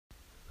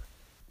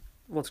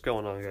What's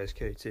going on, guys?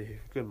 KT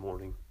here. Good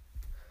morning.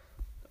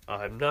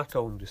 I'm not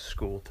going to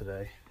school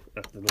today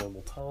at the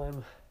normal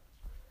time.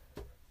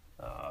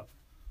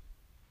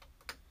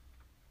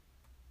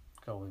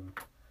 Going,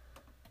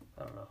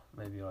 I don't know,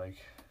 maybe like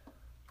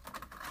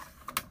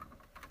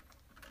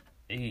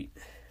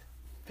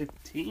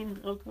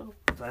 8:15 I'll go.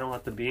 I don't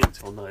have to be in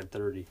until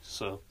 9:30,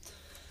 so,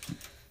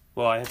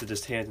 well, I have to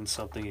just hand in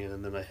something in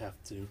and then I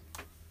have to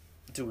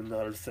do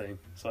another thing.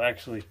 So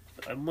actually,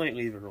 I might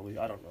leave early,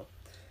 I don't know.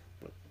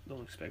 But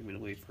don't expect me to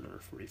leave for another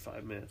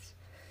 45 minutes.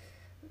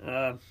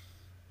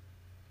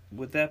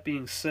 With that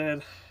being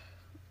said,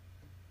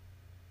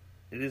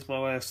 it is my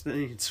last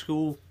day in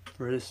school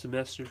for this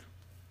semester.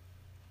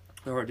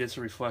 I already did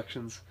some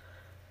reflections,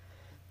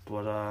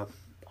 but I'm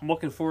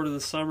looking forward to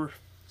the summer.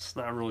 It's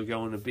not really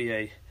going to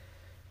be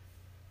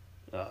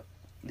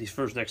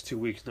these next 2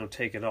 weeks, no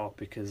take it off,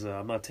 because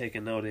I'm not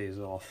taking no days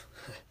off.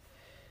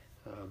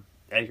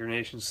 Anchor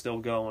Nation's still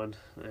going,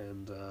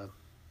 and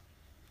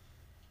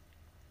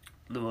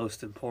the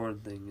most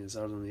important thing is,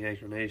 other than the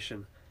Anchor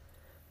Nation,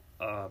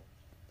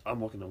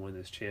 I'm looking to win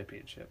this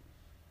championship.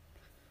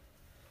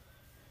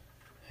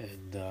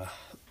 And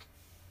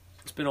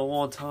it's been a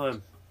long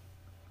time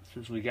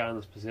since we got in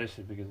this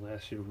position, because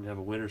last year we didn't have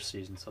a winter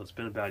season, so it's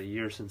been about a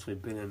year since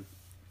we've been in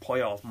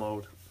playoff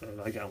mode, and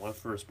I got my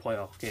first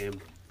playoff game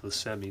for the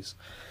semis.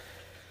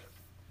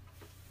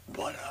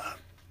 But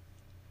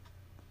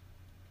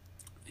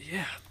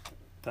yeah,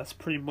 that's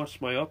pretty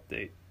much my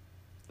update.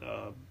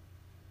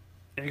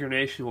 Anchor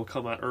Nation will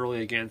come out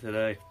early again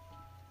today,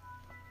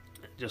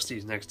 just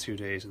these next 2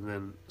 days, and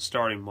then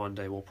starting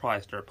Monday we'll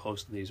probably start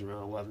posting these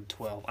around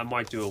 11-12. I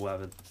might do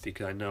 11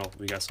 because I know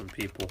we got some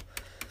people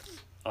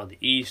on the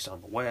east,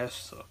 on the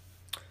west, so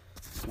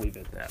leave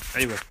it at that.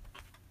 Anyway,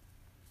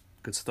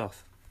 good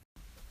stuff.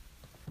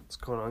 What's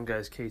going on,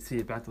 guys? KT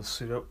about to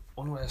suit up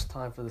one last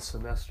time for the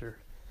semester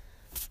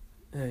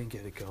and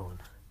get it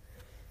going.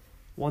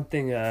 One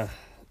thing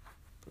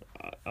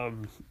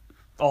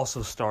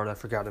also I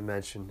forgot to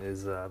mention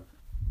is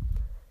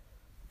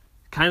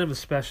kind of a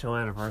special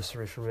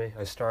anniversary for me.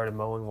 I started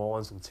mowing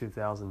lawns in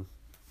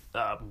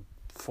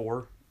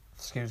 2004,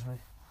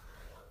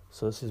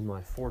 So this is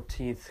my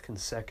 14th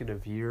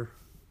consecutive year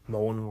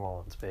mowing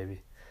lawns,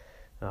 baby.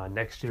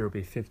 Next year will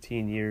be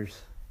 15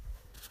 years.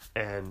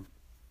 And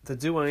to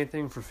do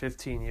anything for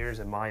 15 years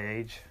at my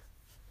age,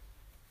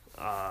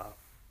 I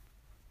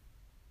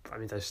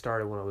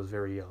started when I was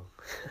very young.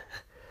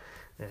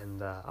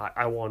 And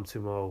I want to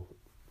mow.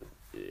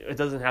 It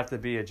doesn't have to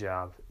be a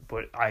job,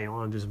 but I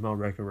want to just mow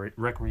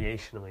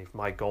recreationally.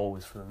 My goal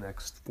is for the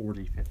next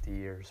 40, 50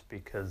 years,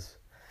 because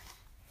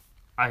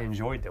I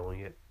enjoy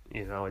doing it.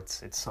 You know,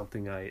 it's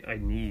something I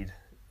need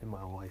in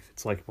my life.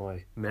 It's like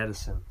my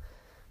medicine.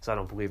 So I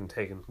don't believe in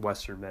taking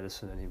Western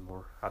medicine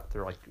anymore.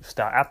 After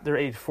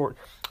age 4,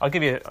 I'll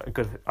give you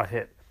a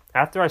hit.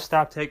 After I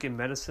stopped taking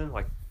medicine,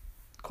 like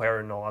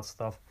Claritin and all that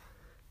stuff,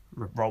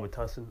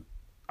 Robitussin,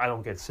 I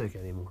don't get sick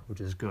anymore, which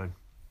is good.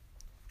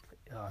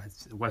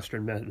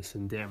 Western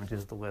medicine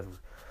damages the liver.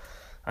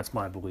 That's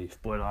my belief.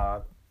 But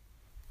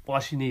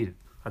unless you need it,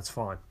 that's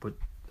fine. But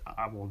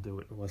I won't do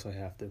it unless I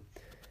have to.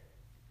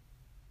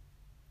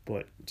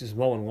 But just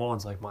mowing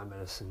lawns like my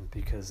medicine,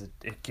 because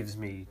it gives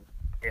me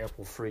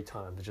ample free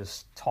time to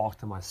just talk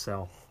to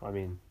myself. I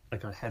mean, I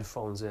got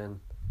headphones in,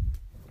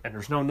 and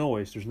there's no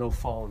noise, there's no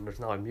phone, there's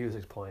not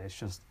music playing. It's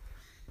just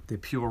the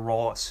pure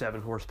raw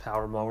 7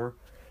 horsepower mower,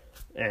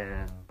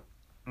 and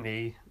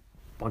me,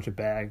 bunch of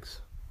bags,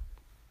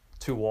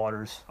 2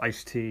 waters,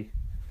 iced tea,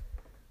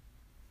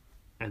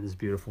 and this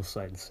beautiful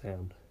sight and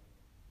sound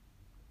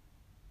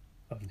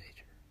of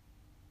nature.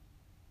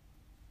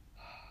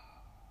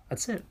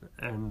 That's it.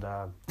 And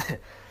I'm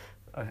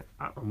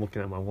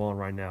looking at my lawn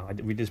right now.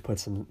 We just put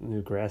some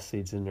new grass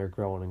seeds in there,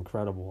 growing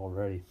incredible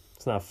already.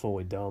 It's not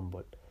fully done,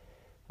 but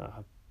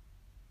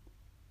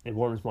it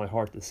warms my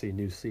heart to see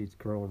new seeds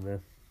growing,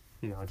 man.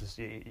 You know, just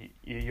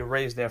you're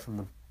raised there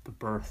from the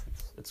birth.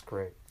 It's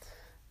great.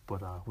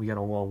 But we got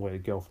a long way to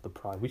go for the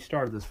project. We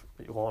started this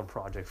lawn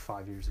project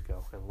 5 years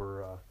ago, and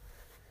we're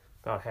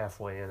about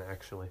halfway in,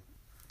 actually,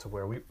 to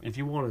where if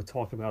you wanted to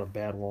talk about a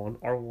bad lawn,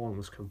 our lawn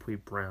was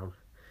complete brown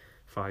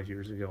 5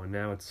 years ago, and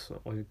now it's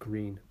like a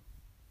green.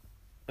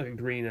 I don't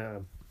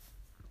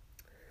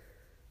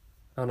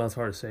know, it's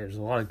hard to say. There's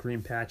a lot of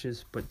green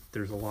patches, but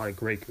there's a lot of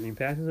great green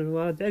patches. There's a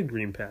lot of dead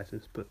green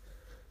patches, but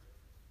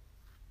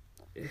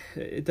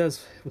it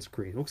does. What's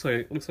green? It looks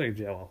like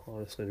Jello.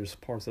 Honestly, there's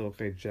parts that look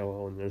like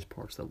Jello, and there's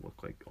parts that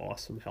look like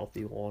awesome,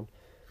 healthy lawn.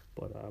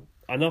 But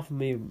enough of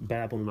me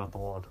babbling about the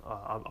lawn.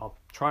 I'll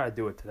try to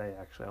do it today.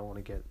 Actually, I want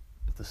to get,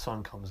 if the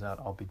sun comes out,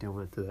 I'll be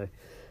doing it today,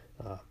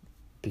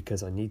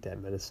 because I need that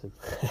medicine.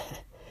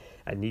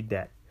 I need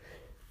that.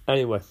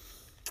 Anyway,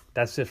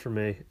 that's it for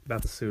me.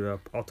 About to suit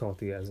up. I'll talk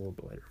to you guys a little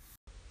bit later.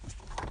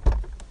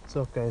 What's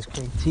up, guys?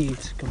 KT,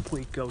 it's a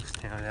complete ghost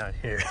town out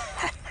here.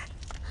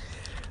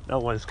 No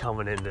one's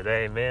coming in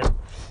today, man.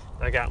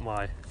 I got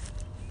my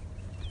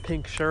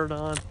pink shirt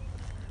on.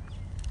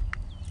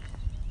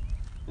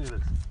 Look at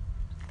this.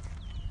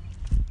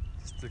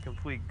 Just a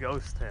complete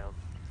ghost town.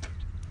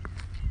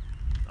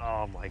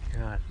 Oh my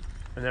god.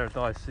 I never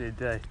thought I'd see a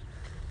day.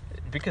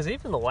 Because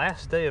even the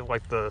last day of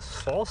like the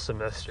fall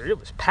semester, it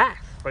was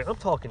packed. Like I'm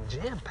talking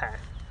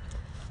jam-packed.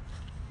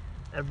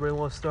 Everybody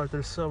wants to start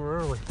their summer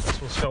early.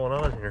 That's what's going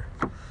on here.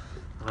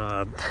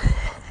 I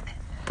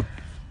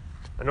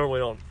normally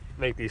don't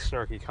make these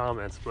snarky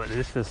comments, but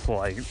it's just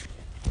like, you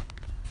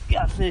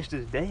gotta finish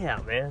this day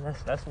out, man.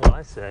 That's what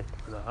I say.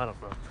 No, I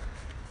don't know.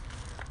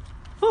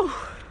 Whew.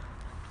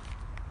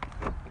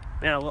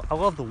 Man, I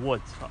love the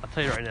woods. I'll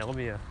tell you right now. Let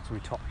me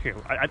talk here.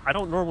 I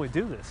don't normally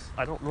do this.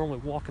 I don't normally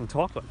walk and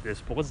talk like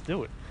this, but let's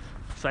do it.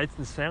 Sights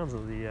and sounds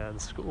of the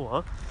school,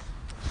 huh?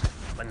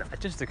 But no,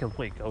 it's just a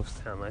complete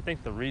ghost town. I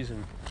think the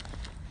reason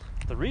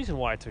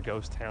why it's a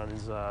ghost town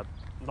is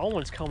no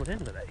one's coming in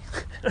today.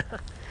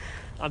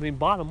 I mean,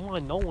 bottom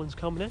line, no one's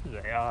coming in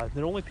today.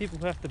 The only people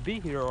who have to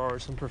be here are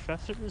some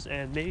professors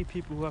and maybe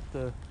people who have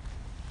to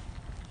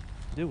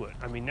do it.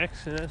 I mean,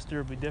 next semester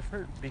will be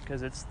different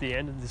because it's the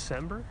end of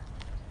December.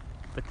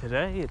 But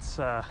today it's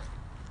a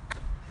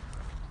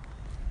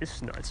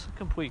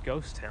complete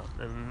ghost town,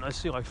 and I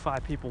see like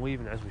 5 people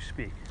leaving as we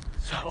speak.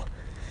 So,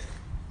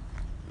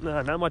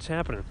 not much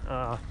happening.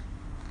 I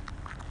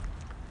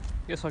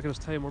guess I can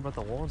just tell you more about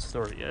the lawn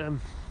story.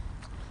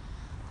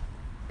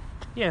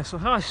 Yeah. So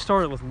how I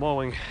started with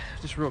mowing,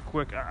 just real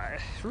quick.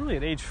 Really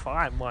at age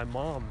 5, my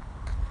mom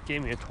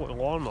gave me a toy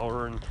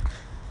lawnmower, and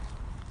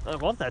I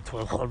love that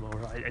toy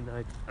lawnmower.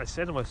 I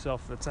said to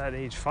myself, that's at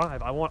age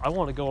 5. I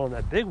want to go on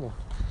that big one.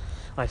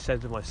 I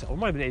said to myself, it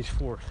might have been age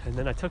 4, and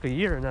then I took a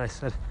year, and I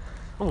said,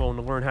 I'm going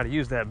to learn how to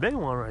use that big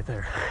one right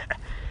there.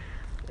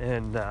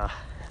 And I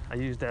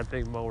used that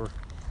big mower,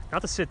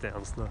 not the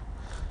sit-downs, the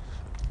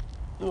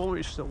one where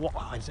you just walk.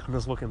 I'm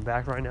just looking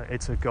back right now.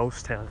 It's a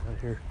ghost town out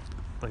here.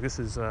 Like, this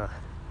is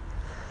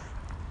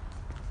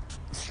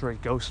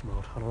straight ghost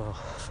mode. I don't know.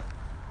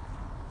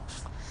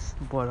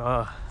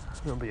 But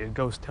it'll be a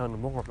ghost town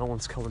tomorrow. No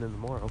one's coming in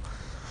tomorrow.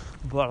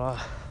 But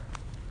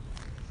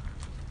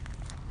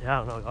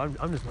yeah, I don't know.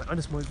 I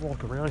just might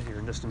walk around here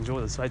and just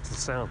enjoy the sights and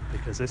sound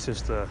because it's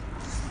just a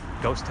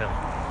ghost town.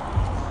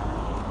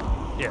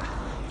 Yeah.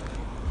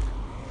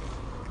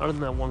 Other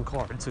than that one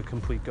car, it's a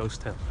complete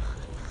ghost town.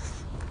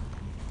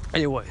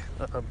 Anyway,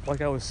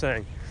 like I was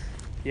saying,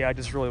 yeah, I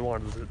just really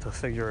wanted to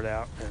figure it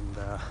out, and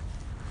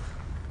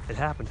it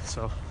happened.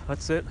 So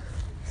that's it.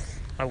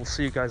 I will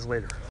see you guys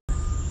later.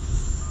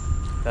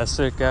 That's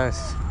it,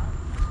 guys.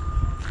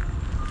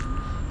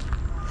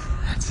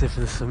 That's it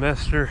for the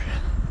semester.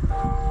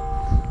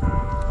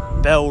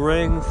 Bell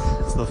rings.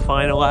 It's the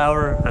final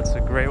hour. That's a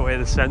great way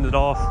to send it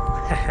off.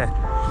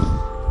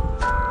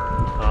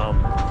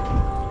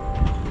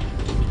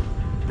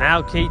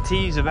 Now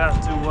KT's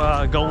about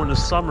to go into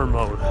summer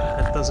mode.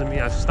 That doesn't mean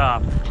I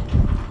stop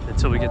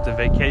until we get to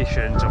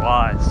vacation in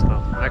July. So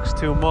next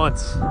 2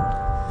 months,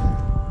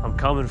 I'm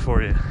coming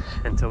for you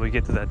until we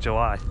get to that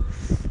July.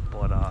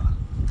 But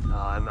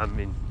I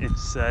mean,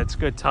 it's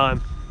good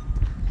time.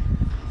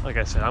 Like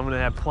I said, I'm gonna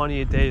have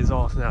plenty of days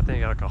off now. I think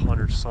I got like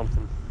 100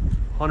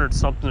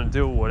 something to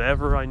do,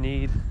 whatever I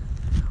need,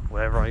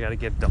 whatever I got to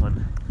get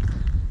done,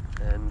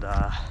 and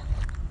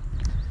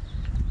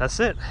that's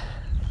it.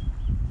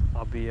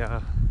 I'll be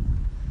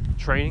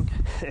training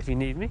if you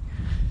need me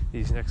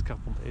these next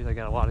couple days. I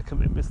got a lot of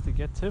commitments to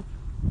get to.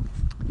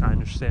 I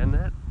understand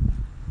that,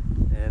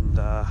 and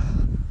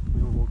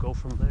we will go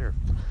from there.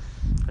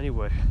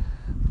 Anyway,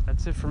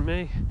 that's it for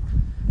me.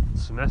 The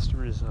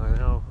semester is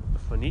now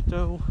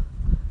finito,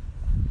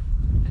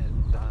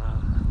 and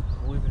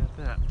we'll leave it at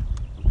that.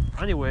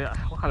 Anyway, a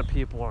lot of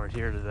people aren't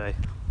here today.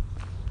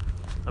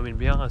 I mean, to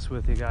be honest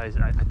with you guys,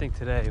 I think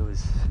today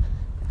was,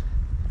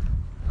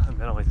 I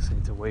don't like to say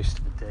it's a waste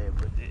of a day,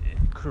 but it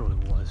clearly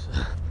was.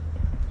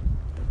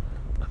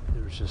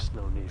 There was just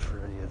no need for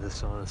any of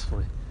this,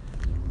 honestly.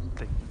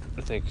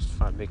 I think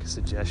if I make a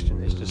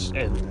suggestion, it's just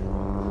end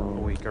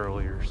a week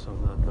earlier, so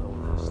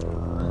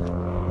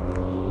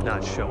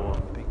not show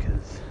up,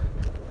 because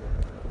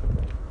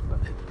I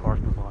hit the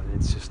parking lot and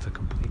it's just a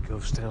complete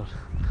ghost town.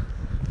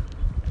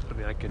 I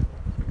mean, I could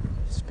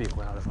speak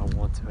loud if I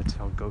want to. That's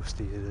how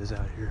ghosty it is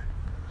out here.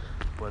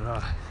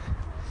 But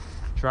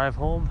drive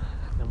home,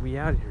 and we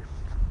out of here.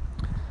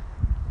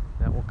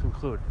 That will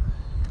conclude.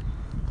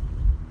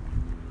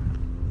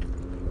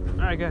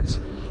 All right, guys.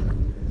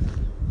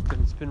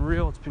 It's been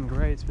real. It's been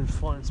great. It's been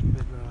fun. It's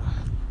been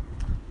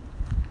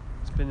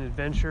an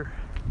adventure.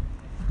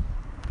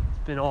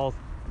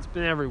 It's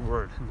been every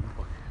word in the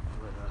book.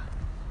 But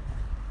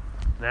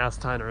now it's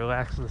time to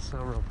relax in the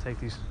summer. I'll take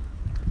these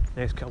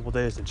next couple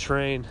days to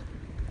train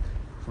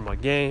for my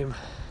game.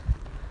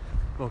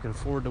 Looking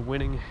forward to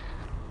winning.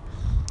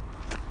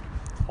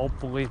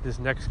 Hopefully this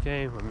next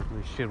game, I mean,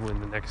 we should win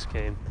the next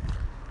game,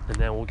 and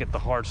then we'll get the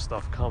hard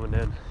stuff coming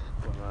in.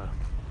 But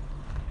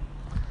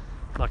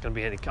not going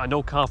to be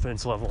no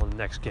confidence level in the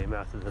next game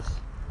after this.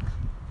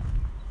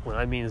 When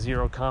I mean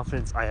zero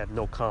confidence, I have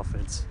no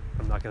confidence.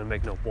 I'm not going to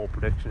make no bold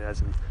prediction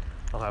as in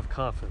I'll have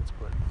confidence,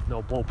 but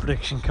no bold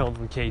prediction comes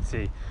from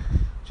KT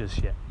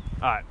just yet.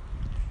 Alright,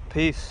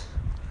 peace,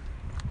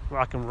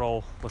 rock and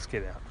roll, let's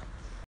get out.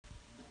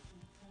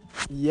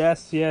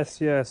 Yes, yes,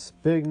 yes.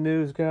 Big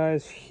news,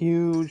 guys.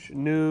 Huge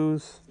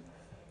news.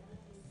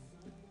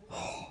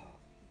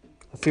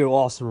 I feel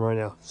awesome right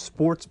now.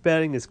 Sports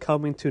betting is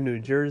coming to New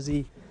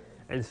Jersey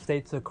and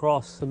states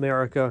across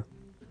America.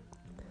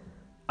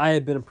 I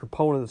have been a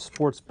proponent of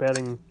sports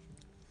betting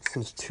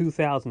since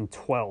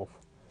 2012.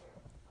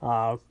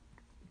 I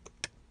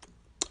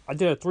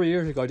did it 3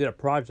 years ago. I did a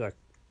project,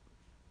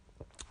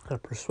 a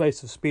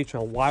persuasive speech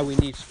on why we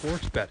need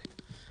sports betting.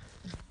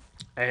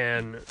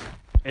 And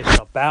it's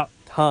about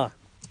time.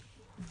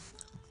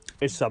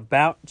 It's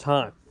about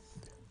time.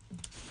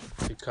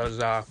 Because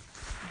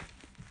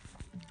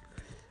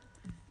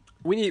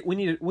we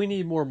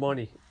need more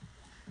money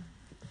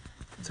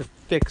to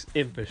fix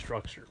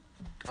infrastructure.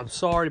 I'm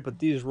sorry, but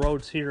these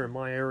roads here in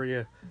my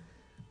area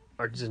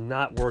are just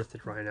not worth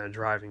it right now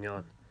driving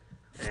on.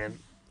 And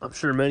I'm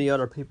sure many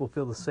other people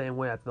feel the same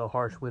way after the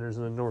harsh winters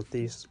in the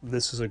Northeast.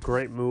 This is a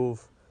great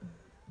move.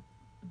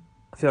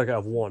 I feel like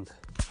I've won.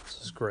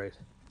 This is great.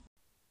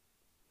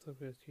 So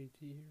we have KT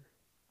here.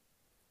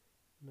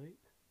 Night.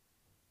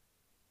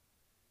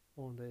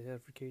 Long day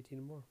ahead for KT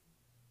tomorrow.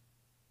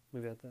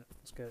 We got that.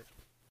 Let's get it.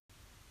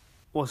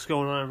 What's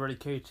going on,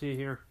 everybody? KT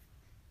here.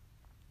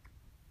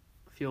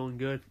 Feeling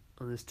good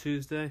on this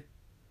Tuesday.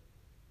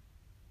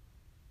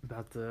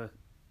 About to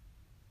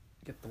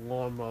get the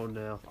lawn mowed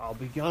now. I'll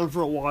be gone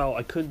for a while.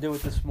 I couldn't do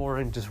it this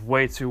morning. Just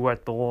way too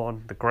wet, the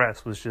lawn. The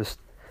grass was just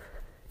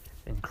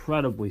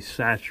incredibly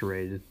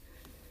saturated.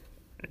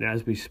 And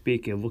as we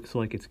speak, it looks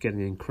like it's getting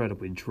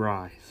incredibly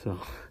dry. So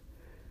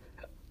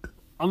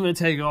I'm going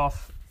to take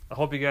off. I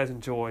hope you guys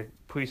enjoy.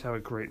 Please have a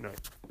great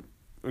night.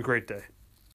 A great day.